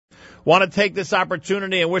Want to take this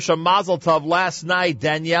opportunity and wish a mazel tov. Last night,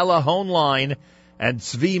 Daniela Hoenlein and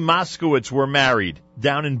Tzvi Moskowitz were married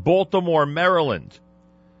down in Baltimore, Maryland.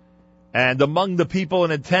 And among the people in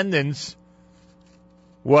attendance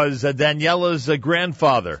was Daniela's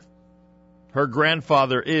grandfather. Her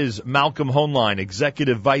grandfather is Malcolm Hoenlein,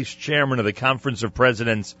 Executive Vice Chairman of the Conference of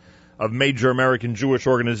Presidents of Major American Jewish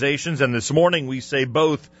Organizations. And this morning we say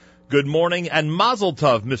both good morning and mazel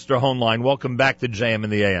tov, Mr. Hoenlein. Welcome back to JM in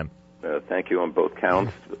the AM. Thank you on both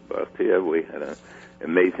counts. We had an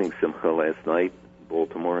amazing simcha last night in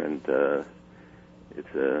Baltimore, and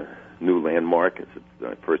it's a new landmark. It's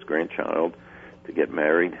my first grandchild to get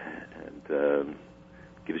married, and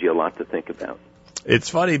gives you a lot to think about. It's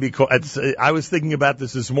funny because I was thinking about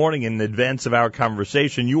this morning in advance of our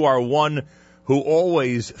conversation. You are one who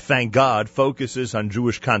always, thank God, focuses on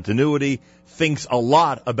Jewish continuity, thinks a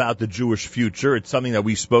lot about the Jewish future. It's something that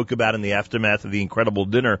we spoke about in the aftermath of the incredible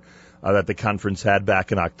dinner that the conference had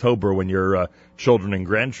back in October when your children and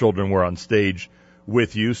grandchildren were on stage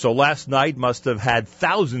with you. So last night must have had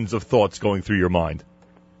thousands of thoughts going through your mind.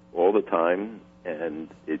 All the time, and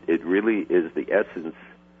it really is the essence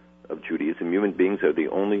of Judaism. Human beings are the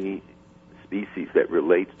only species that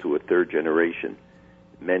relates to a third generation.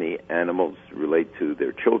 Many animals relate to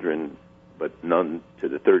their children, but none to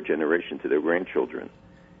the third generation, to their grandchildren.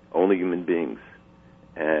 Only human beings.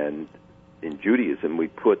 And in Judaism, we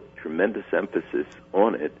put tremendous emphasis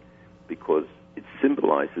on it because it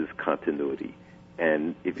symbolizes continuity.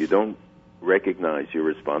 And if you don't recognize your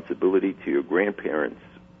responsibility to your grandparents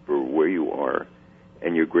for where you are,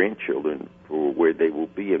 and your grandchildren for where they will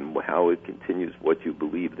be and how it continues, what you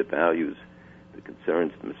believe, the values, the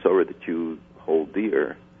concerns, the Masorah that you hold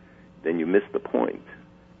dear, then you miss the point.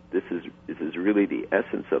 This is really the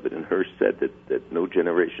essence of it. And Hirsch said that no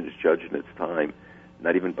generation is judged in its time,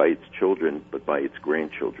 not even by its children, but by its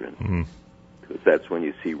grandchildren. Mm-hmm. Because that's when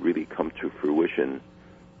you see really come to fruition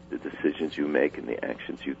the decisions you make and the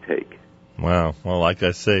actions you take. Wow. Well, like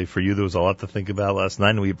I say, for you, there was a lot to think about last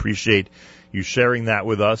night, and we appreciate you sharing that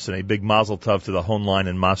with us, and a big mazel tov to the Hoenlein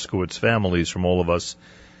and Moskowitz families from all of us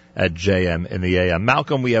at JM in the AM.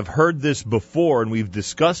 Malcolm, we have heard this before, and we've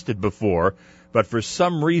discussed it before, but for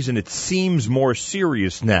some reason it seems more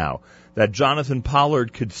serious now that Jonathan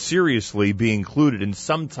Pollard could seriously be included in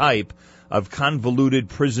some type of convoluted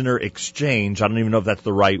prisoner exchange. I don't even know if that's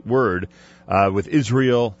the right word, with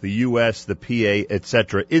Israel, the U.S., the PA,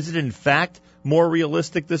 etc. Is it in fact more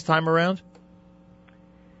realistic this time around?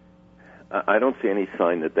 I don't see any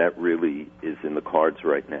sign that really is in the cards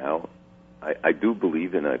right now. I do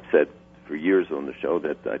believe, and I've said for years on the show,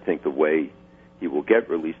 that I think the way he will get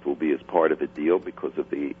released will be as part of a deal because of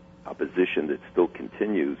the opposition that still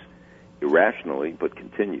continues, irrationally, but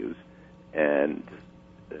continues. And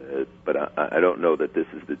but I don't know that this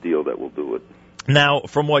is the deal that will do it. Now,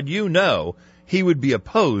 from what you know, he would be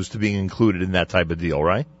opposed to being included in that type of deal,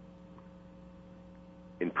 right?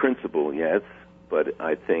 In principle, yes. But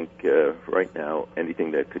I think right now,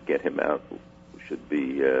 anything that could get him out should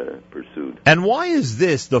be pursued. And why is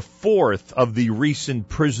this the fourth of the recent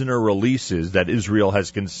prisoner releases that Israel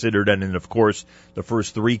has considered, and then, of course, the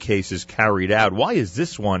first three cases carried out? Why is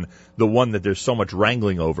this one the one that there's so much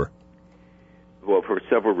wrangling over? Well, for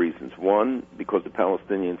several reasons. One, because the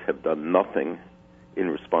Palestinians have done nothing in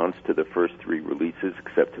response to the first three releases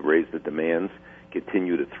except to raise the demands,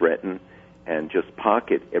 continue to threaten, and just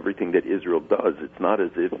pocket everything that Israel does. It's not as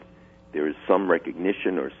if there is some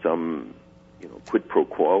recognition or some, quid pro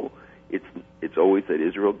quo. It's always that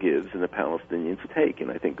Israel gives and the Palestinians take. And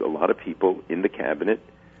I think a lot of people in the cabinet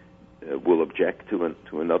will object to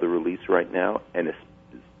another release right now, and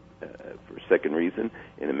for a second reason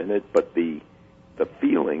in a minute. But the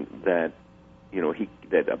feeling that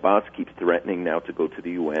that Abbas keeps threatening now to go to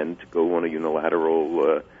the UN, to go on a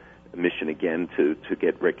unilateral mission again to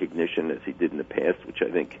get recognition as he did in the past, which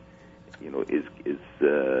I think is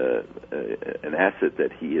an asset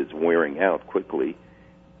that he is wearing out quickly.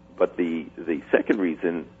 But the second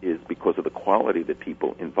reason is because of the quality of the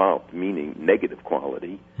people involved, meaning negative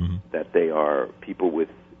quality, that they are people with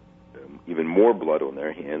even more blood on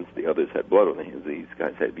their hands. The others had blood on their hands. These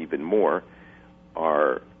guys had even more.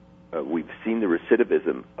 We've seen the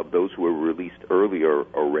recidivism of those who were released earlier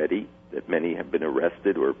already, that many have been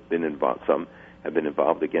arrested or been involved. Some have been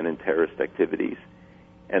involved again in terrorist activities.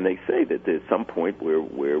 And they say that there's some point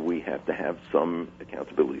where we have to have some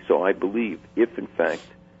accountability. So I believe if, in fact,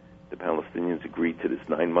 the Palestinians agree to this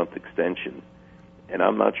 9-month extension, and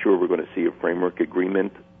I'm not sure we're going to see a framework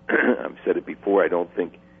agreement. I've said it before, I don't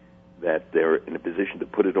think that they're in a position to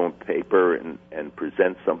put it on paper and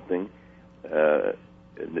present something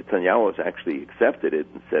Netanyahu has actually accepted it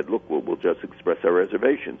and said, look, we'll just express our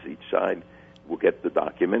reservations. Each side will get the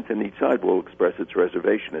document, and each side will express its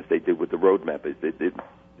reservation, as they did with the roadmap, as they did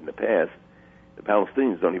in the past. The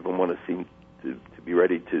Palestinians don't even want to seem to be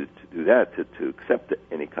ready to do that, to accept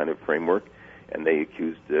any kind of framework, and they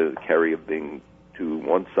accused Kerry of being too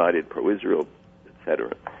one-sided, pro-Israel,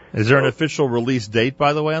 etc. Is there an official release date,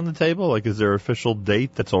 by the way, on the table? Like, is there an official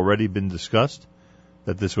date that's already been discussed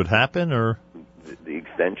that this would happen, or? The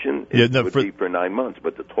extension would be for 9 months,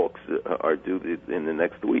 but the talks are due in the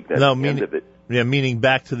next week. That's the end of it. Yeah, meaning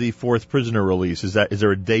back to the fourth prisoner release. Is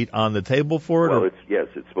there a date on the table for it? Well,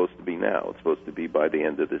 it's supposed to be now. It's supposed to be by the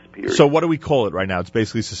end of this period. So what do we call it right now? It's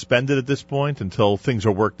basically suspended at this point until things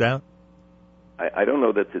are worked out? I don't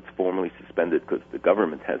know that it's formally suspended because the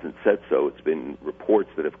government hasn't said so. It's been reports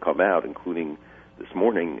that have come out, including this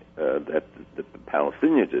morning, that the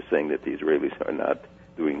Palestinians are saying that the Israelis are not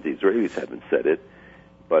doing. The Israelis haven't said it.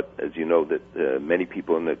 But as you know, that many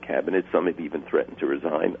people in the cabinet, some have even threatened to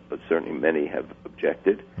resign, but certainly many have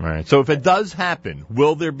objected. Right. So if it does happen,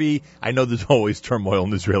 will there be, I know there's always turmoil in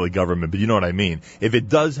the Israeli government, but you know what I mean. If it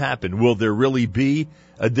does happen, will there really be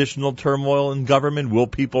additional turmoil in government? Will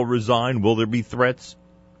people resign? Will there be threats?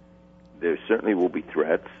 There certainly will be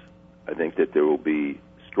threats. I think that there will be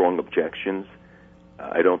strong objections.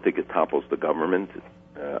 I don't think it topples the government.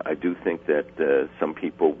 I do think that some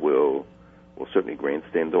people will certainly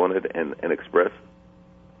grandstand on it and express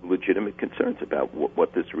legitimate concerns about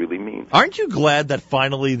what this really means. Aren't you glad that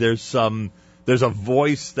finally there's a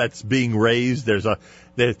voice that's being raised? There's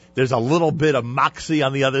a little bit of moxie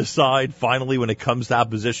on the other side finally when it comes to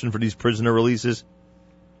opposition for these prisoner releases?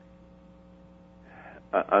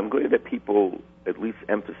 I'm glad that people at least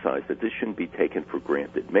emphasize that this shouldn't be taken for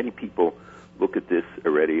granted. Many people look at this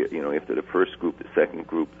already, after the first group, the second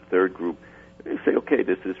group, the third group. They say, okay,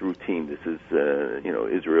 this is routine. This is,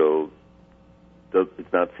 Israel.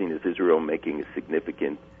 It's not seen as Israel making a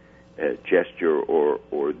significant gesture or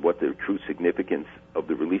what the true significance of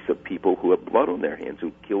the release of people who have blood on their hands,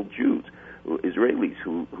 who killed Jews, Israelis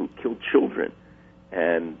who killed children.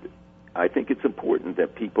 And I think it's important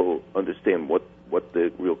that people understand what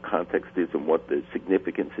the real context is and what the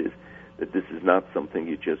significance is, that this is not something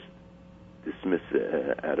you just dismiss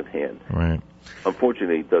out of hand. Right.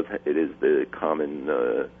 Unfortunately, it is the common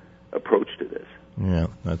approach to this. Yeah,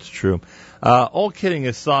 that's true. All kidding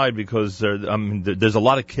aside, because there's a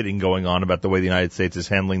lot of kidding going on about the way the United States is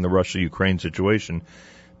handling the Russia-Ukraine situation.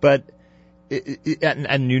 But, and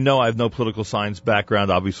I have no political science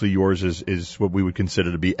background. Obviously, yours is what we would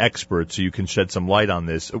consider to be expert, so you can shed some light on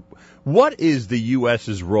this. What is the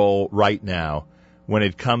U.S.'s role right now when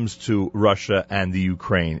it comes to Russia and the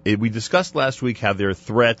Ukraine? We discussed last week how there are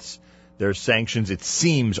threats, there are sanctions, it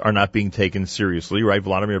seems, are not being taken seriously, right?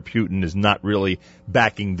 Vladimir Putin is not really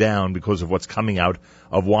backing down because of what's coming out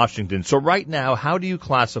of Washington. So right now, how do you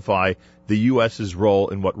classify the U.S.'s role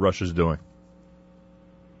in what Russia's doing?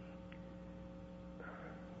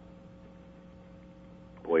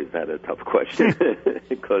 Boy, is that a tough question,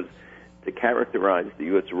 because to characterize the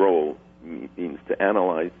U.S. role means to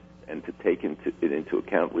analyze and to take it into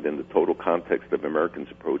account within the total context of Americans'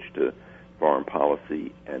 approach to foreign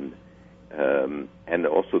policy and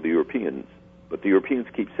also the Europeans. But the Europeans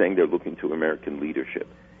keep saying they're looking to American leadership.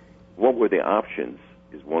 What were the options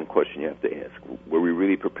is one question you have to ask. Were we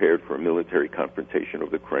really prepared for a military confrontation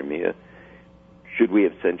over the Crimea? Should we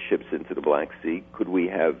have sent ships into the Black Sea? Could we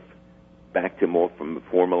have backed him off from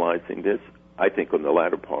formalizing this? I think on the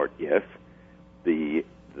latter part, yes. The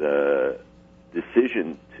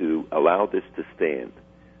decision to allow this to stand,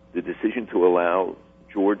 the decision to allow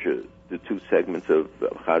Georgia, the two segments of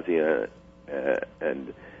Abkhazia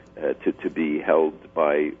and to be held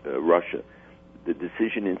by Russia, the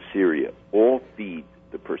decision in Syria, all feed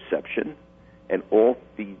the perception and all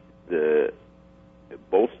feed the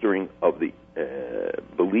bolstering of the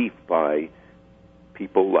belief by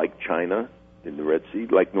people like China in the Red Sea,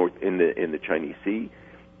 like in the Chinese Sea,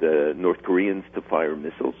 the North Koreans to fire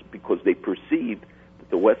missiles, because they perceive that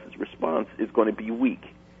the West's response is going to be weak.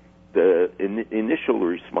 The initial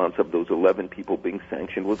response of those 11 people being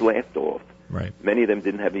sanctioned was laughed off. Right. Many of them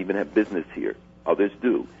didn't even have business here. Others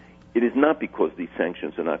do. It is not because these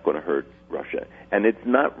sanctions are not going to hurt Russia. And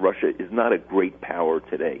Russia is not a great power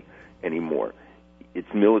today anymore. Its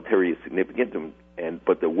military is significant,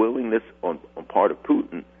 but the willingness on part of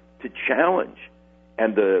Putin to challenge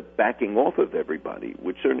and the backing off of everybody,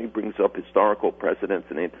 which certainly brings up historical precedents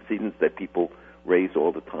and antecedents that people raise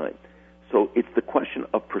all the time. So it's the question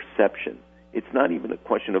of perception. It's not even a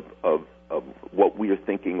question of what we are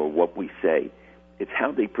thinking or what we say. It's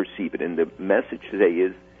how they perceive it. And the message today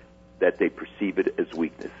is that they perceive it as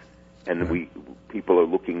weakness. And people are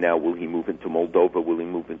looking now, will he move into Moldova? Will he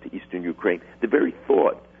move into eastern Ukraine? The very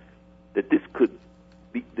thought that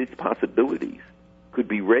these possibilities could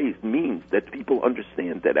be raised means that people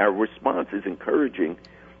understand that our response is encouraging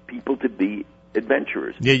people to be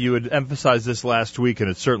adventurers. Yeah, you had emphasized this last week, and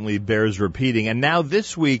it certainly bears repeating. And now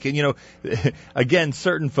this week, and again,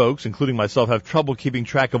 certain folks, including myself, have trouble keeping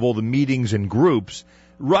track of all the meetings and groups.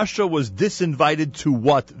 Russia was disinvited to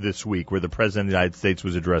what this week, where the President of the United States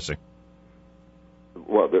was addressing?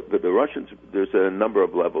 Well, the Russians, there's a number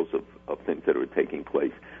of levels of things that are taking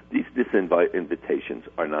place. These invitations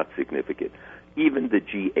are not significant. Even the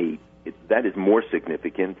G8, that is more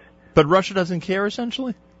significant. But Russia doesn't care,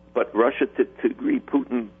 essentially? But Russia, to agree,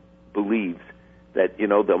 Putin believes that,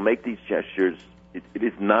 they'll make these gestures. It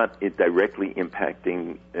is not directly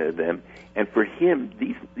impacting them. And for him,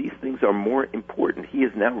 these things are more important. He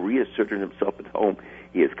has now reasserted himself at home.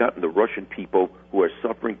 He has gotten the Russian people who are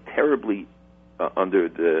suffering terribly under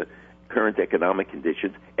the current economic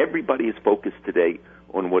conditions. Everybody is focused today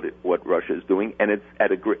on what Russia is doing, and it's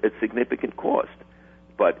at a significant cost.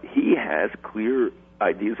 But he has clear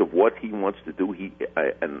ideas of what he wants to do.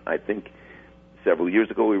 And I think several years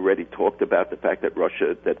ago we already talked about the fact that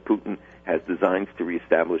that Putin has designs to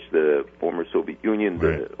reestablish the former Soviet Union,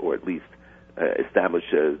 right, or at least establish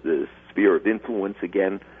the sphere of influence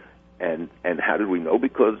again. And how did we know?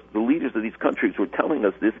 Because the leaders of these countries were telling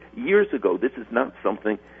us this years ago. This is not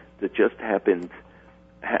something that just happened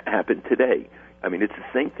today. I mean, it's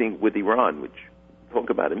the same thing with Iran, which we'll talk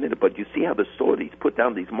about in a minute. But you see how the Saudis put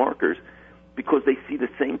down these markers because they see the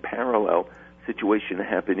same parallel situation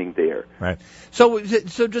happening there. Right. So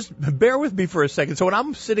just bear with me for a second. So when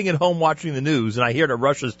I'm sitting at home watching the news and I hear that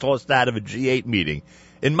Russia's tossed out of a G8 meeting,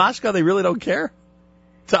 in Moscow they really don't care?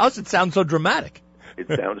 To us it sounds so dramatic. It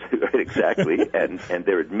sounds exactly, and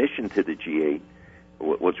their admission to the G8,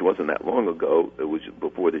 which wasn't that long ago, it was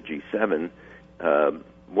before the G7,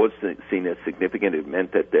 was seen as significant. It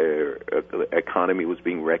meant that their economy was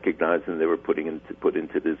being recognized, and they were put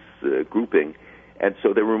into this grouping, and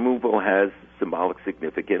so their removal has symbolic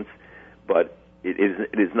significance, but it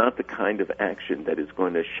is not the kind of action that is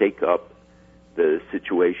going to shake up the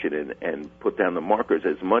situation and put down the markers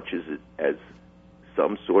as much as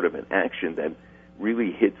some sort of an action that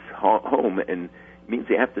really hits home and means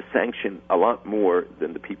they have to sanction a lot more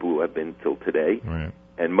than the people who have been till today, right,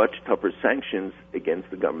 and much tougher sanctions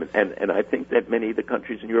against the government. And I think that many of the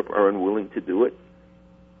countries in Europe are unwilling to do it.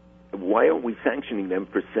 Why aren't we sanctioning them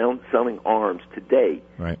for selling arms today,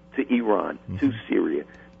 right, to Iran, to Syria,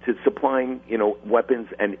 to supplying weapons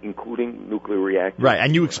and including nuclear reactors? Right,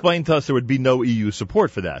 and you explained to us there would be no EU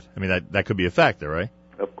support for that. I mean, that could be a factor, right?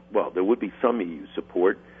 Well, there would be some EU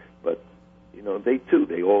support, but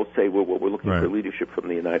they all say, well, we're looking right, for leadership from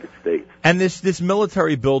the United States. And this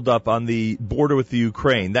military buildup on the border with the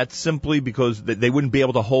Ukraine, that's simply because they wouldn't be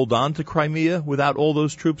able to hold on to Crimea without all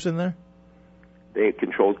those troops in there? They had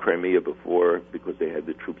controlled Crimea before because they had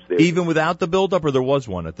the troops there. Even without the buildup, or there was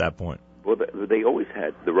one at that point? Well,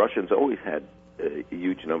 the Russians always had a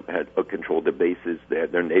huge number, had controlled the bases.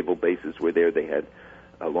 Their naval bases were there. They had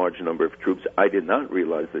a large number of troops. I did not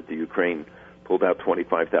realize that the Ukraine pulled out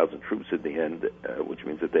 25,000 troops at the end, which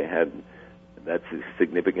means that that's a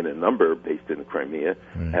significant number based in Crimea,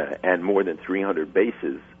 and more than 300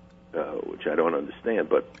 bases, which I don't understand.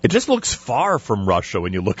 But it just looks far from Russia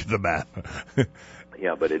when you look at the map.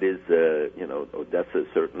 Yeah, but it is, Odessa,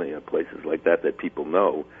 certainly, places like that people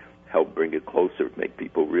know, help bring it closer, make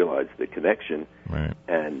people realize the connection, right,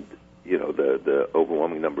 and the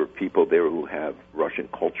overwhelming number of people there who have Russian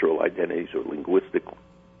cultural identities or linguistic,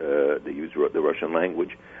 they use the Russian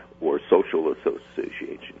language, or social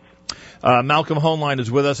associations. Malcolm Hoenlein is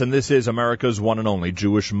with us, and this is America's one and only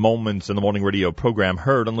Jewish Moments in the Morning radio program,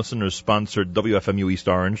 heard on listeners-sponsored WFMU East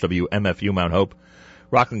Orange, WMFU Mount Hope,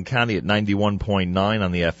 Rockland County at 91.9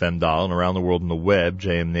 on the FM dial, and around the world on the web,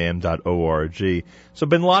 jmnam.org. So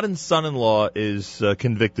Bin Laden's son-in-law is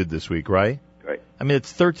convicted this week, right? Right. I mean,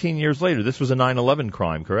 it's 13 years later. This was a 9/11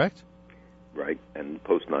 crime, correct? Right, and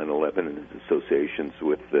post 9/11 and his associations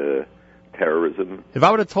with terrorism. If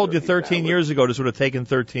I would have told you 13 years ago this would have taken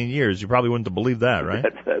 13 years, you probably wouldn't have believed that, right?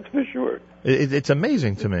 That's for sure. It's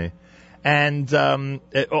amazing to me. And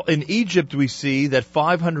in Egypt, we see that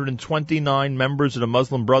 529 members of the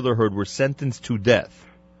Muslim Brotherhood were sentenced to death.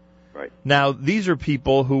 Right. Now, these are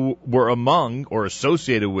people who were among or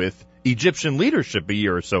associated with Egyptian leadership a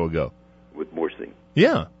year or so ago. With Morsi.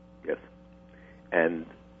 Yeah. Yes. And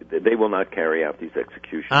they will not carry out these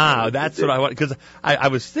executions. That's what I want, because I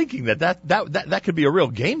was thinking that could be a real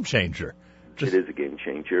game changer. It is a game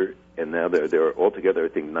changer, and now there are altogether, I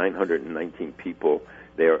think, 919 people.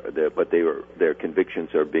 But their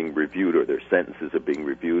convictions are being reviewed, or their sentences are being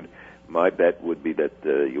reviewed. My bet would be that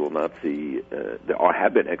you will not see. There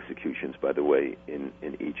have been executions, by the way, in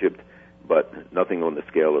Egypt, but nothing on the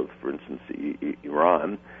scale of, for instance,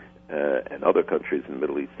 Iran and other countries in the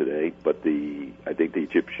Middle East today. But I think the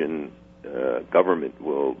Egyptian government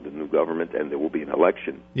the new government, and there will be an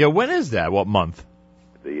election. Yeah, when is that? What month?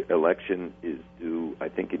 The election is due, I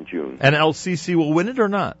think, in June. And El-Sisi will win it or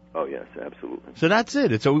not? Oh yes, absolutely. So that's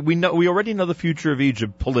it. So we already know the future of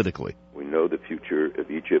Egypt politically. We know the future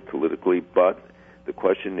of Egypt politically, but the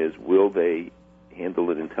question is, will they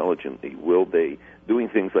handle it intelligently? Will they? Doing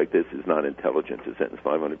things like this is not intelligent, to sentence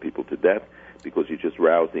 500 people to death because you just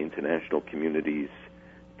rouse the international community's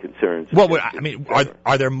concerns. Well, I mean,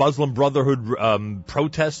 are there Muslim Brotherhood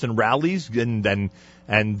protests and rallies and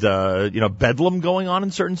bedlam going on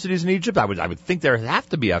in certain cities in Egypt? I would think there have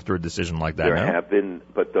to be after a decision like that. There have been,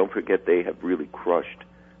 but don't forget they have really crushed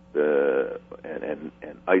and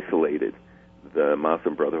isolated the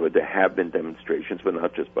Muslim Brotherhood. There have been demonstrations, but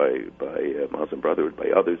not just by Muslim Brotherhood,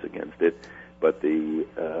 by others against it. But in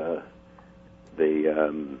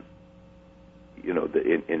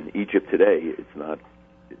Egypt today, it's not.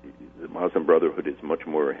 The Muslim Brotherhood is much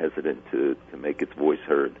more hesitant to make its voice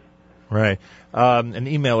heard. Right. An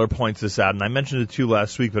emailer points this out, and I mentioned it to you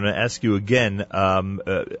last week, but I'm going to ask you again on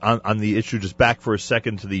the issue, just back for a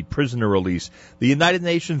second to the prisoner release. The United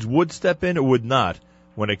Nations would step in or would not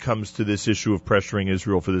when it comes to this issue of pressuring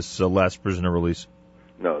Israel for this last prisoner release?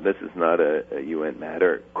 No, this is not a UN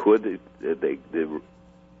matter. Could the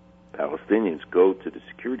Palestinians go to the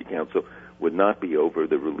Security Council? Would not be over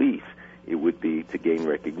the release. It would be to gain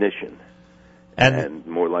recognition. And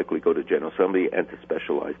more likely go to General Assembly and to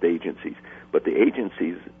specialized agencies. But the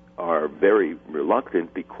agencies are very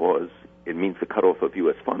reluctant because it means the cutoff of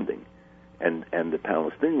U.S. funding. And the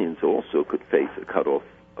Palestinians also could face a cutoff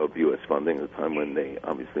of U.S. funding at a time when they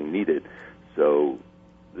obviously need it. So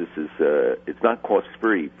this is it's not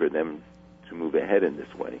cost-free for them to move ahead in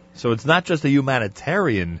this way. So it's not just a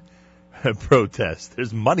humanitarian protest.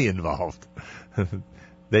 There's money involved.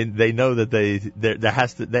 They know that there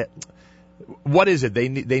has to. What is it? They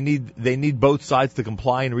need both sides to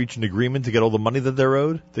comply and reach an agreement to get all the money that they're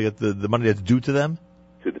owed, to get the money that's due to them?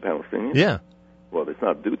 To the Palestinians? Yeah. Well, it's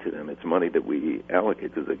not due to them. It's money that we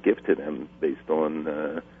allocate as a gift to them based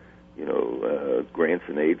on, grants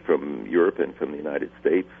and aid from Europe and from the United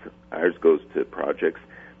States. Ours goes to projects.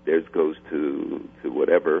 Theirs goes to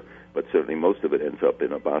whatever. But certainly most of it ends up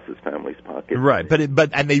in Abbas's family's pocket. Right.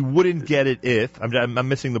 But they wouldn't get it if I'm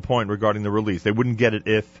missing the point regarding the release. They wouldn't get it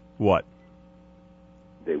if what?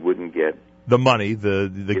 They wouldn't get the money.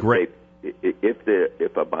 The great.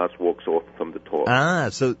 If Abbas walks off from the talks.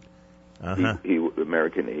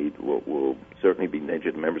 American aid will certainly be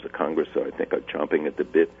negative. Members of Congress, I think, are chomping at the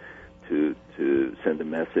bit to send a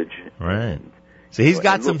message. Right. So he's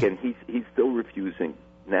got some. And he's still refusing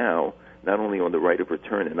now, not only on the right of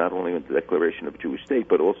return and not only on the declaration of a Jewish state,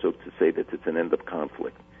 but also to say that it's an end of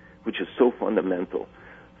conflict, which is so fundamental.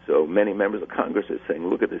 So many members of Congress are saying,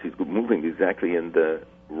 look at this, he's moving exactly in the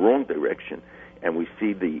wrong direction. And we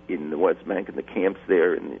see in the West Bank and the camps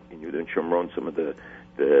there in Yehuda Shomron, some of the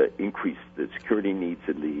increased the security needs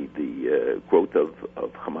and the growth of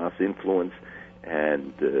Hamas influence.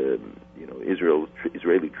 And,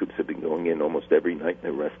 Israeli troops have been going in almost every night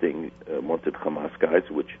and arresting wanted Hamas guys,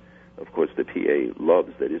 which, of course, the PA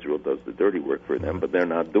loves that Israel does the dirty work for them, but they're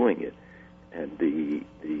not doing it. And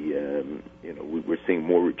we're seeing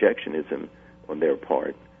more rejectionism on their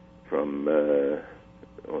part from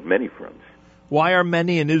on many fronts. Why are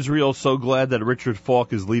many in Israel so glad that Richard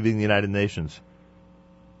Falk is leaving the United Nations?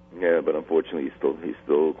 Yeah, but unfortunately, he's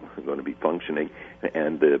still going to be functioning,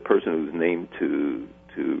 and the person who's named to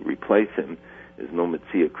replace him is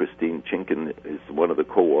Nometzia Christine Chinkin, is one of the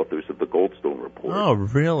co-authors of the Goldstone Report. Oh,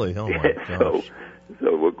 really? Oh my gosh!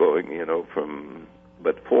 So we're going, from.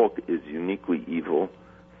 But Falk is uniquely evil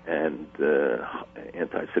and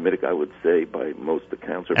anti-Semitic, I would say, by most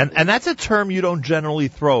accounts. And that's a term you don't generally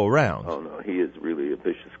throw around. Oh no, he is really a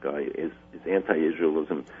vicious guy. His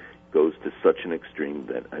anti-Israelism goes to such an extreme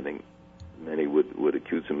that I think many would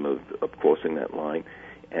accuse him of crossing that line.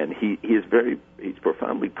 And he's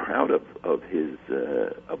profoundly proud of his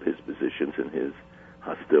positions and his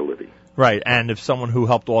hostility. Right, and if someone who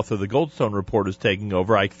helped author the Goldstone Report is taking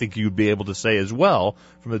over, I think you'd be able to say as well,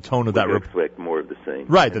 from the tone of that report. Expect more of the same.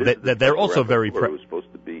 Right, that they're also very. He was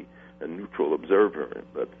supposed to be a neutral observer,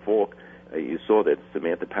 but Falk, you saw that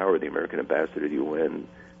Samantha Power, the American ambassador to the UN,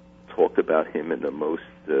 talked about him in the most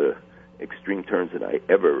extreme terms that I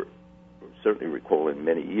ever certainly recall in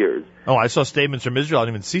many years. Oh, I saw statements from Israel. I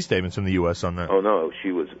didn't even see statements from the U.S. on that. Oh, no,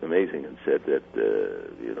 she was amazing and said that,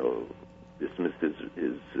 dismissed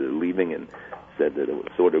his leaving and said that it was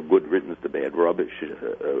sort of good riddance to bad rubbish,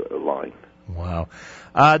 a line. Wow.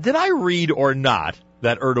 Did I read or not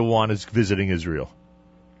that Erdogan is visiting Israel?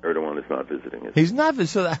 Erdogan is not visiting Israel. He's not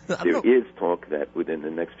visiting. There is talk that within the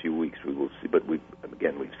next few weeks we will see, but we've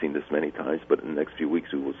seen this many times, but in the next few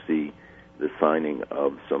weeks we will see the signing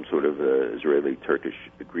of some sort of Israeli-Turkish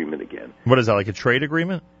agreement again. What is that, like a trade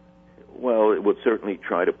agreement? Well, it would certainly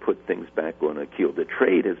try to put things back on a keel. The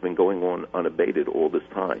trade has been going on unabated all this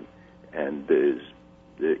time, and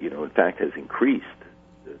in fact, has increased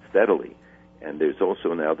steadily. And there's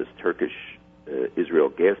also now this Turkish-Israel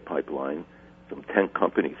gas pipeline. Some 10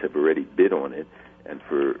 companies have already bid on it, and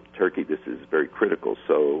for Turkey, this is very critical.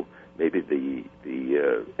 So maybe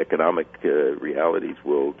the economic realities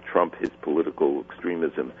will trump his political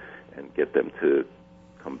extremism and get them to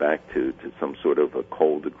come back to some sort of a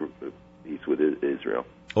cold peace with Israel.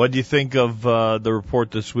 What do you think of the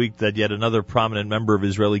report this week that yet another prominent member of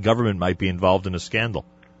Israeli government might be involved in a scandal?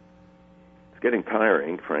 It's getting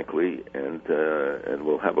tiring, frankly, and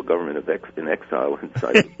we'll have a government in exile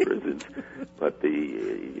inside the prisons. But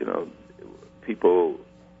people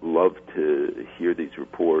love to hear these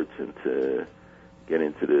reports and to get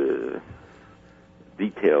into the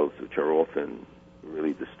details, which are often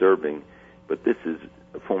really disturbing. But this is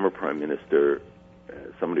a former prime minister,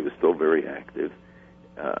 somebody who was still very active.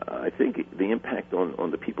 I think the impact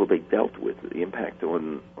on the people they dealt with, the impact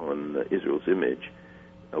on Israel's image,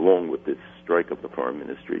 along with this strike of the foreign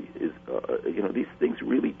ministry, is these things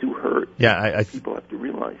really do hurt. Yeah, people have to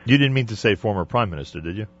realize. You didn't mean to say former prime minister,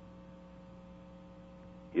 did you?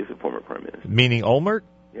 He is a former prime minister. Meaning Olmert?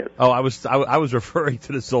 Yes. Oh, I was referring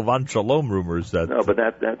to the Silvan Shalom rumors that. No, but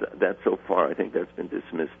that so far, I think that's been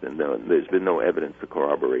dismissed, and there's been no evidence to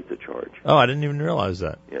corroborate the charge. Oh, I didn't even realize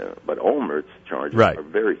that. Yeah, but Olmert's charges are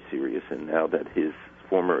very serious, and now that his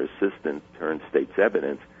former assistant turned state's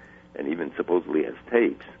evidence, and even supposedly has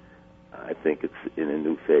tapes, I think it's in a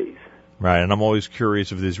new phase. Right, and I'm always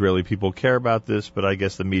curious if the Israeli people care about this, but I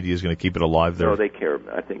guess the media is going to keep it alive there. No, they care.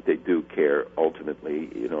 I think they do care. Ultimately,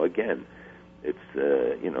 again, it's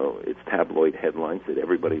it's tabloid headlines that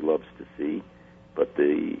everybody loves to see, but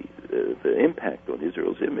the impact on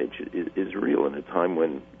Israel's image is real. In a time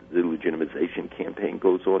when the legitimization campaign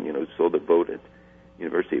goes on, saw the vote at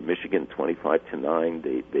University of Michigan, 25-9.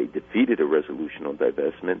 They defeated a resolution on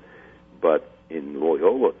divestment, but in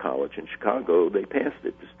Loyola College in Chicago, they passed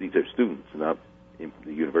it. These are students, not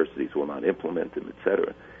the universities will not implement them,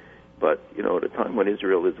 etc. But at a time when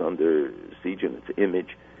Israel is under siege in its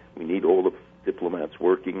image, we need all the diplomats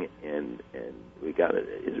working, and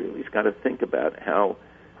Israelis got to think about how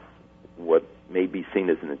what may be seen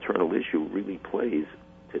as an internal issue really plays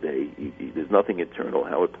today. There's nothing internal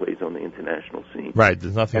how it plays on the international scene. Right,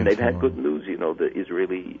 there's nothing. And they've had good news. The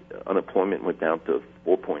Israeli unemployment went down to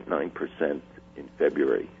 4.9% in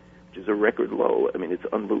February, which is a record low. I mean, it's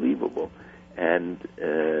unbelievable. And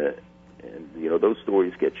those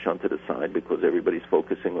stories get shunted aside because everybody's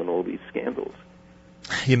focusing on all these scandals.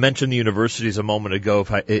 You mentioned the universities a moment ago.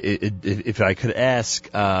 If I could ask,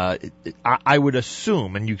 I would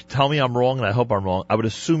assume, and you can tell me I'm wrong, and I hope I'm wrong, I would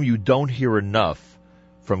assume you don't hear enough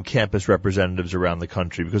from campus representatives around the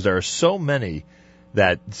country, because there are so many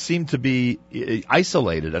that seem to be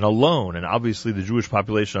isolated and alone, and obviously the Jewish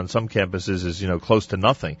population on some campuses is close to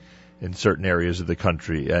nothing in certain areas of the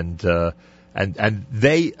country, and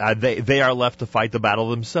they are left to fight the battle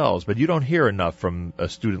themselves. But you don't hear enough from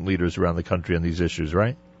student leaders around the country on these issues,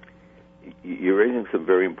 right? You're raising some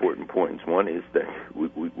very important points. One is that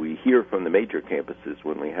we hear from the major campuses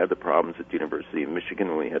when we had the problems at the University of Michigan,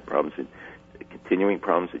 when we had continuing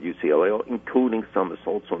problems at UCLA, including some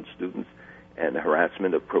assaults on students and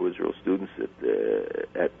harassment of pro-Israel students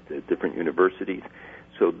at different universities.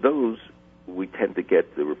 So those we tend to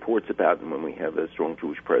get the reports about them when we have a strong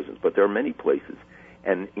Jewish presence. But there are many places,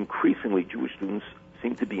 and increasingly Jewish students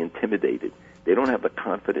seem to be intimidated. They don't have the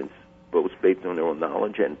confidence, both based on their own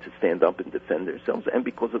knowledge and to stand up and defend themselves, and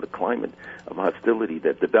because of the climate of hostility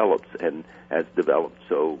that develops and has developed.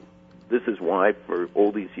 So this is why for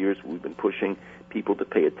all these years we've been pushing people to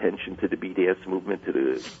pay attention to the BDS movement, to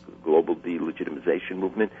the global delegitimization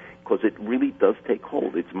movement, because it really does take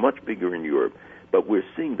hold. It's much bigger in Europe, but we're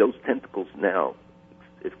seeing those tentacles now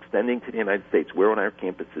extending to the United States. We're on our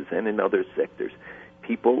campuses and in other sectors.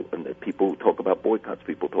 People who talk about boycotts,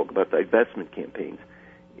 people talk about divestment campaigns.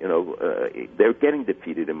 They're getting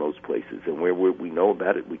defeated in most places, and where we know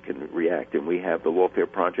about it, we can react. And we have the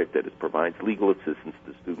Lawfare Project that provides legal assistance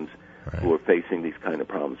to students who are facing these kind of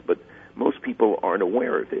problems. But most people aren't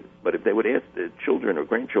aware of it. But if they would ask their children or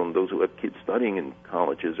grandchildren, those who have kids studying in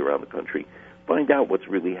colleges around the country, find out what's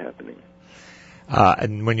really happening.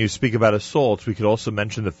 And when you speak about assaults, we could also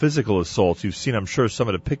mention the physical assaults. You've seen, I'm sure, some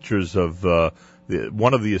of the pictures of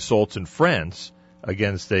one of the assaults in France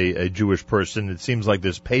against a Jewish person. It seems like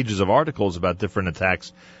there's pages of articles about different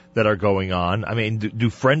attacks that are going on. I mean, do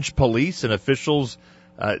French police and officials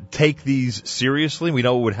take these seriously? We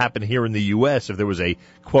know what would happen here in the U.S. if there was a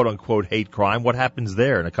quote-unquote hate crime. What happens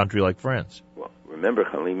there in a country like France? Well, remember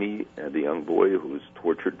Halimi, the young boy who was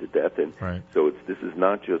tortured to death, and right. So this is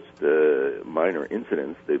not just minor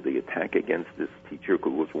incidents. The attack against this teacher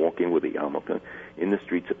who was walking with a yarmulke in the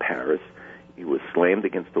streets of Paris. He was slammed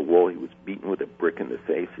against the wall. He was beaten with a brick in the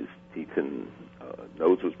face. His teeth and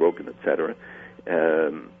nose was broken, etc.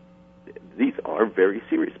 These are very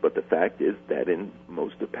serious, but the fact is that in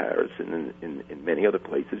most of Paris and in many other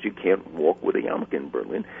places, you can't walk with a yarmulke in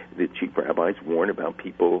Berlin. The chief rabbis warn about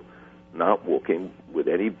people not walking with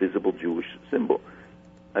any visible Jewish symbol.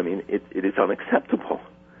 I mean, it is unacceptable.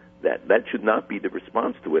 That should not be the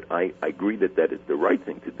response to it. I agree that is the right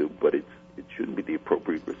thing to do, but it shouldn't be the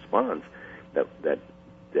appropriate response.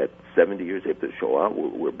 That 70 years after the Shoah,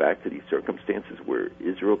 we're back to these circumstances where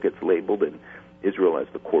Israel gets labeled and Israel as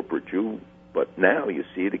the corporate Jew, but now you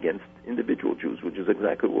see it against individual Jews, which is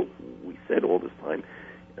exactly what we said all this time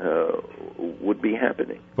would be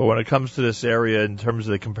happening. But when it comes to this area, in terms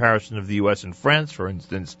of the comparison of the U.S. and France, for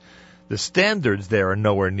instance, the standards there are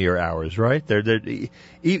nowhere near ours, right?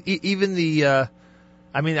 Even the,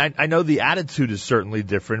 I know the attitude is certainly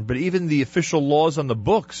different, but even the official laws on the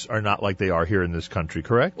books are not like they are here in this country,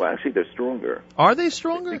 correct? Well, actually, they're stronger. Are they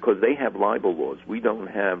stronger? Because they have libel laws. We don't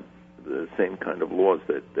have the same kind of laws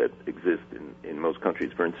that exist in most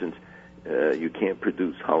countries. For instance, you can't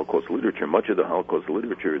produce Holocaust literature. Much of the Holocaust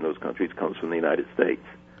literature in those countries comes from the United States,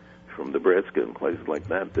 from Nebraska and places like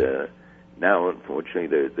that. Now,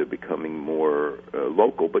 unfortunately, they're becoming more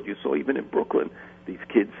local. But you saw even in Brooklyn, these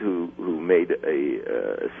kids who made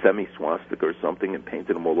a semi-swastika or something and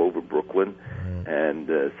painted them all over Brooklyn and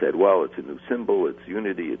said, well, it's a new symbol, it's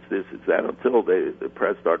unity, it's this, it's that, until the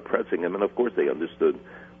press started pressing them. And, of course, they understood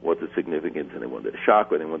what the significance, and they wanted to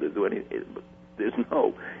shock or they wanted to do anything. But there's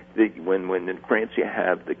no. When in France you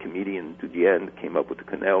have the comedian Dudien came up with the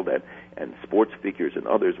canal and sports figures and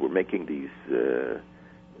others were making these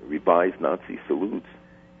revised Nazi salutes,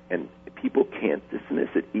 and people can't dismiss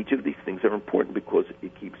it. Each of these things are important because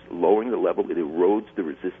it keeps lowering the level. It erodes the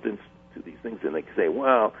resistance to these things. And they say,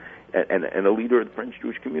 well, and a leader of the French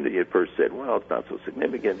Jewish community at first said, well, it's not so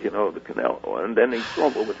significant, the canal. And then he saw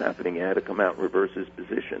what was happening. He had to come out and reverse his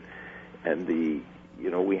position. And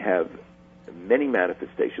we have many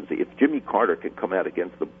manifestations. If Jimmy Carter can come out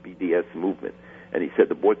against the BDS movement, and he said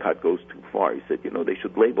the boycott goes too far. He said, they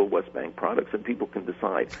should label West Bank products and people can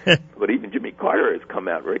decide. But even Jimmy Carter has come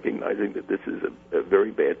out recognizing that this is a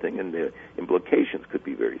very bad thing and the implications could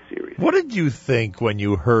be very serious. What did you think when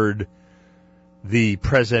you heard the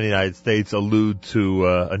President of the United States allude to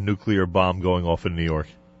a nuclear bomb going off in New York?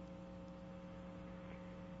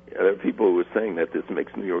 Yeah, there are people who are saying that this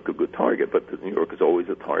makes New York a good target, but New York is always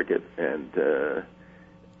a target. And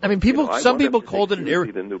some people called it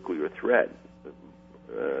the nuclear threat.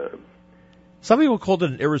 Some people called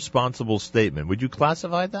it an irresponsible statement. Would you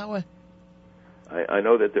classify it that way? I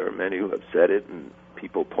know that there are many who have said it, and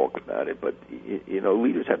people talk about it, but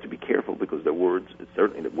leaders have to be careful because the words,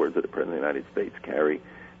 certainly the words of the President of the United States, carry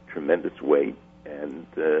tremendous weight, and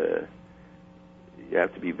you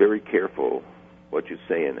have to be very careful what you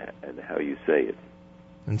say and how you say it.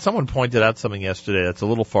 And someone pointed out something yesterday that's a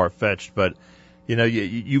little far-fetched, but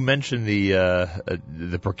you mentioned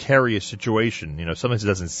the precarious situation. Sometimes it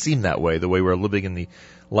doesn't seem that way, the way we're living in the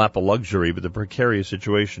lap of luxury, but the precarious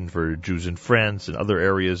situation for Jews in France and other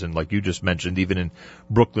areas, and like you just mentioned, even in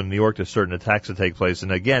Brooklyn, New York, there's certain attacks that take place.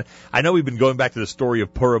 And again, I know we've been going back to the story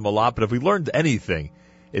of Purim a lot, but if we learned anything,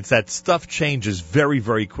 it's that stuff changes very,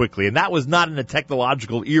 very quickly. And that was not in a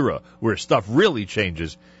technological era where stuff really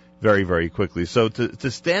changes very, very quickly. So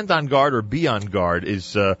to stand on guard or be on guard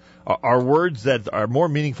are words that are more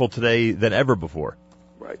meaningful today than ever before.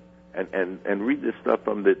 Right. And read this stuff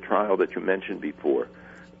from the trial that you mentioned before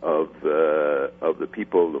of the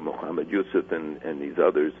people, the Mohammed Yusuf and these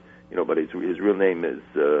others. But his real name is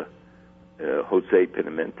Jose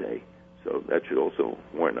Pinamente. So that should also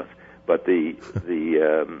warn us. But the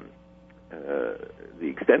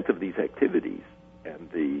extent of these activities and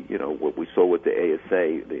what we saw with the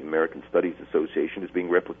ASA, the American Studies Association, is being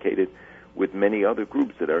replicated with many other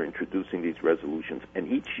groups that are introducing these resolutions.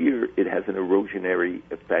 And each year it has an erosionary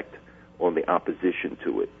effect on the opposition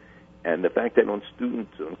to it. And the fact that on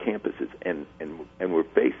students on campuses, and we're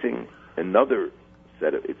facing another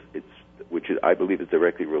set of which is, I believe is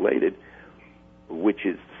directly related, which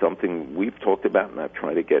is something we've talked about, and I've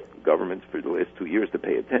tried to get governments for the last 2 years to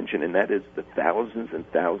pay attention, and that is the thousands and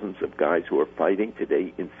thousands of guys who are fighting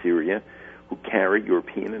today in Syria, who carry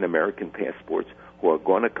European and American passports, who are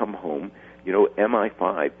going to come home. You know,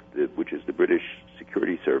 MI5, which is the British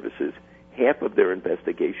Security Services, half of their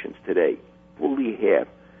investigations today, fully half,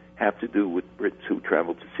 have to do with Brits who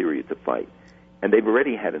traveled to Syria to fight. And they've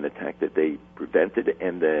already had an attack that they prevented,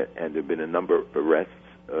 and there have been a number of arrests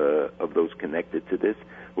of those connected to this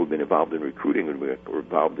who have been involved in recruiting and were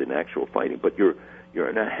involved in actual fighting. But you're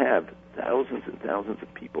going to have thousands and thousands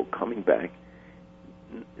of people coming back.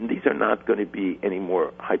 And these are not going to be any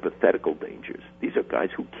more hypothetical dangers. These are guys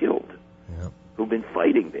who killed, who've been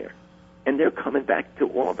fighting there. And they're coming back to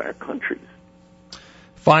all of our countries.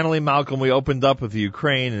 Finally, Malcolm, we opened up with the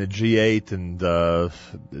Ukraine and the G8 and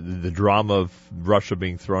the drama of Russia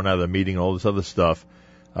being thrown out of the meeting and all this other stuff.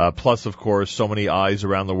 Plus, of course, so many eyes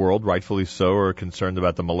around the world, rightfully so, are concerned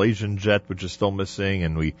about the Malaysian jet, which is still missing,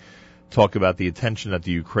 and we talk about the attention that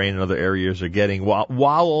the Ukraine and other areas are getting.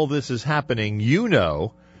 While all this is happening, you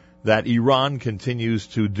know that Iran continues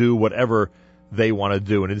to do whatever they want to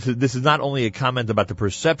do. And this is not only a comment about the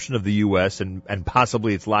perception of the U.S. and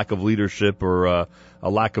possibly its lack of leadership or a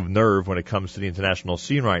lack of nerve when it comes to the international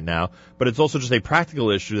scene right now, but it's also just a practical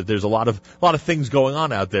issue that there's a lot of things going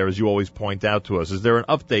on out there, as you always point out to us. Is there an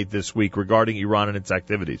update this week regarding Iran and its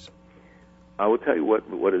activities? I will tell you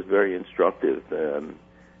what is very instructive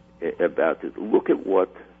about this. Look at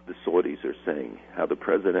what the Saudis are saying, how the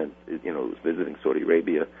president is visiting Saudi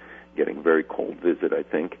Arabia, getting a very cold visit, I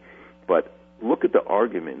think. But look at the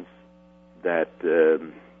arguments that are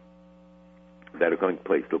going to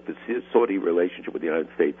place. Look, the Saudi relationship with the United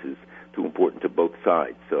States is too important to both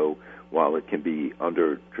sides. So while it can be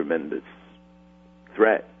under tremendous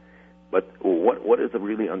threat, but what is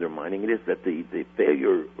really undermining it is that the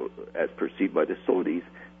failure, as perceived by the Saudis,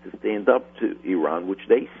 to stand up to Iran, which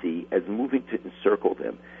they see as moving to encircle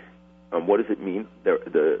them. What does it mean?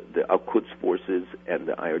 The Al-Quds forces and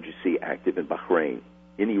the IRGC active in Bahrain.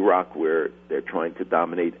 In Iraq, where they're trying to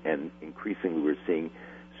dominate, and increasingly we're seeing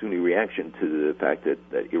Sunni reaction to the fact that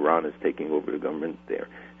Iran is taking over the government there.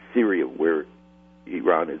 Syria, where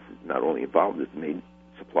Iran is not only involved as the main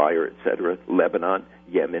supplier, etc. Lebanon,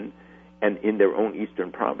 Yemen, and in their own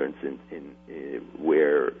eastern province,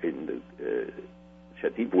 where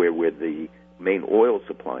the main oil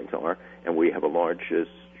supplies are, and we have a large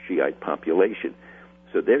Shiite population.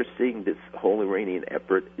 So they're seeing this whole Iranian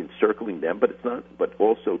effort encircling them, but it's not. But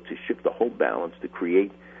also to shift the whole balance, to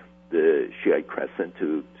create the Shiite crescent,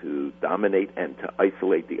 to dominate and to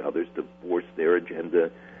isolate the others, to force their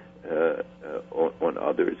agenda on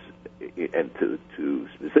others, and to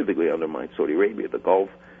specifically undermine Saudi Arabia, the Gulf,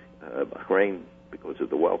 Bahrain, because of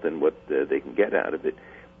the wealth and what they can get out of it,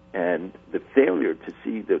 and the failure to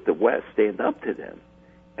see that the West stand up to them.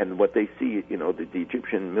 And what they see, the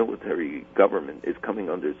Egyptian military government is coming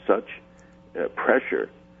under such pressure,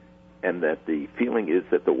 and that the feeling is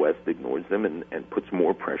that the West ignores them and puts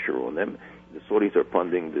more pressure on them. The Saudis are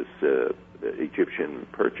funding this the Egyptian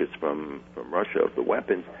purchase from Russia of the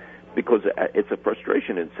weapons because it's a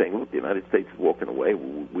frustration in saying, look, the United States is walking away.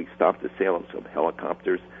 We stopped the sale of some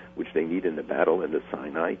helicopters, which they need in the battle in the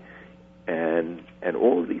Sinai. And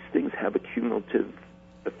all of these things have a cumulative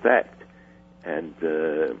effect. And,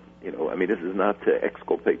 this is not to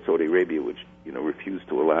exculpate Saudi Arabia, which, refused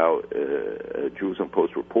to allow a Jerusalem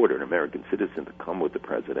Post reporter, an American citizen, to come with the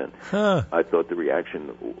president. I thought the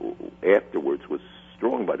reaction afterwards was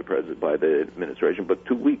strong by the president, by the administration, but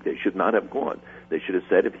too weak. They should not have gone. They should have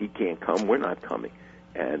said, if he can't come, we're not coming.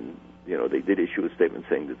 And, they did issue a statement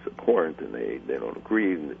saying it's abhorrent and they don't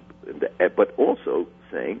agree, but also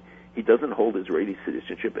saying he doesn't hold Israeli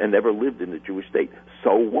citizenship and never lived in the Jewish state.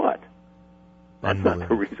 So what? That's not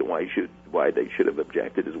the reason why they should have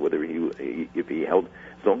objected, is whether if he held,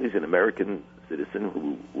 as long as an American citizen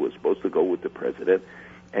who was supposed to go with the president,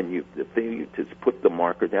 and the failure to put the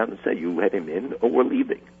marker down and say, you let him in or we're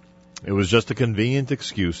leaving. It was just a convenient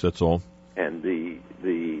excuse, that's all. And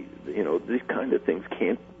these kind of things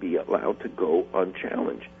can't be allowed to go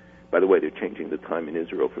unchallenged. By the way, they're changing the time in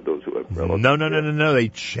Israel for those who have relatives. No. They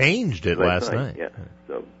changed it last night. Yeah.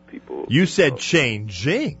 So people. You said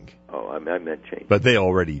changing. Oh, I meant changing. But they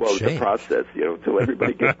already changed. Well, the process, until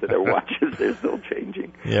everybody gets to their watches, they're still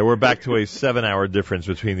changing. Yeah, we're back to a 7-hour difference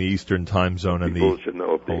between the Eastern time zone and the People should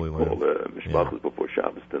know if they Holy call Land. Mishpachas before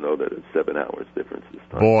Shabbos to know that it's 7 hours difference this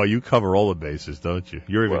time. Boy, you cover all the bases, don't you?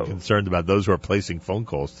 You're even concerned about those who are placing phone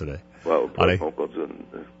calls today. Well, phone calls, and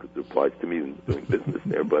the applies to me doing business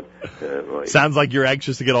there. But sounds like you're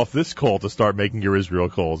anxious to get off this call to start making your Israel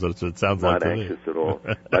calls. That's what it sounds like to me. Not anxious at all.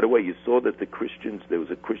 By the way, you saw that there was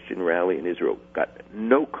a Christian rally in Israel, got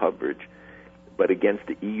no coverage, but against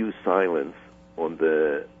the EU silence on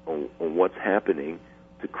what's happening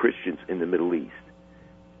to Christians in the Middle East.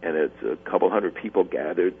 And it's a couple hundred people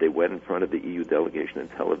gathered. They went in front of the EU delegation in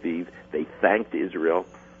Tel Aviv. They thanked Israel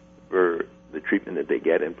for the treatment that they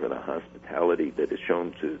get and for the hospitality that is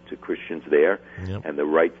shown to Christians there, and the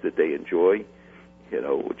rights that they enjoy,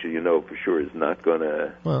 which for sure is not going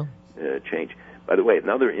to change. By the way,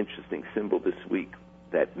 another interesting symbol this week,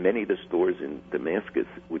 that many of the stores in Damascus,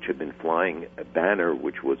 which have been flying a banner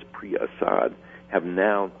which was pre-Assad, have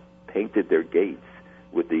now painted their gates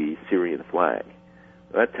with the Syrian flag.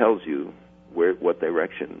 That tells you what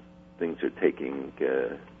direction things are taking,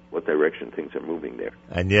 what direction things are moving there.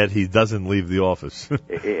 And yet he doesn't leave the office.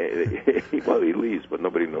 Well, he leaves, but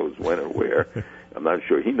nobody knows when or where. I'm not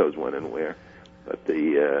sure he knows when and where. But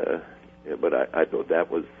I thought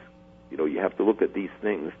that was, you have to look at these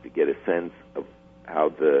things to get a sense of how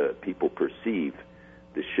the people perceive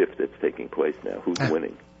the shift that's taking place now. Who's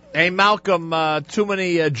winning? Hey, Malcolm, too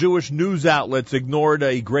many Jewish news outlets ignored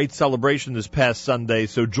a great celebration this past Sunday,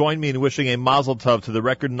 so join me in wishing a mazel tov to the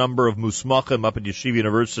record number of musmachim up at Yeshiva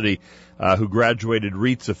University who graduated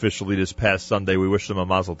REITs officially this past Sunday. We wish them a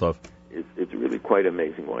mazel tov. It's really quite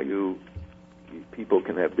amazing why people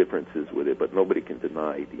can have differences with it, but nobody can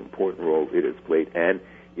deny the important role it has played, and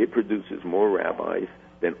it produces more rabbis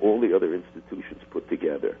than all the other institutions put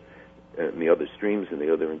together, and the other streams and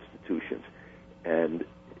the other institutions. And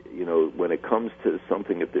when it comes to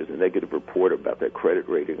something, if there's a negative report about their credit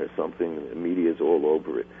rating or something, the media is all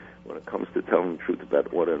over it. When it comes to telling the truth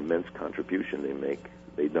about what an immense contribution they make,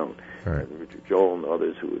 they don't. Right. And Richard Joel and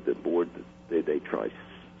others who are at the board, they try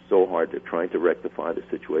so hard. They're trying to rectify the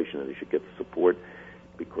situation, and they should get the support,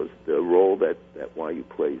 because the role that YU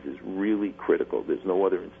plays is really critical. There's no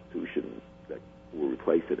other institution that will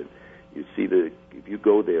replace it. And you see if you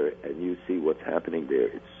go there and you see what's happening there,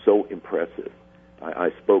 it's so impressive.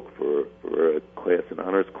 I spoke for a class, an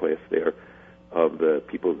honors class there, of the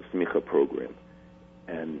people of the Smicha program,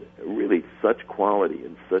 and really such quality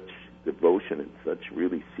and such devotion and such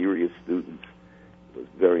really serious students. It was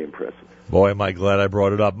very impressive. Boy, am I glad I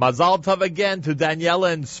brought it up. Mazal tov again to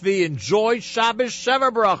Daniela and Zvi. Enjoy Shabbos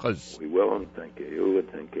Sheva Brachos. We will, and thank you, and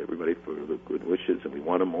thank everybody for the good wishes, and we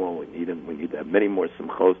want them all. We need them. We need to have many more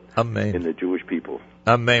simchos in the Jewish people.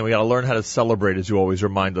 Amen. We got to learn how to celebrate, as you always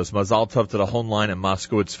remind us. Mazal tov to the Hohenlein and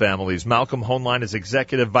Moskowitz families. Malcolm Hohenlein is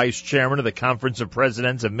Executive Vice Chairman of the Conference of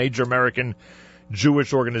Presidents of Major American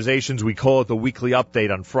Jewish Organizations. We call it the Weekly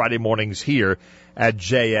Update on Friday mornings here at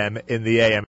JM in the AM.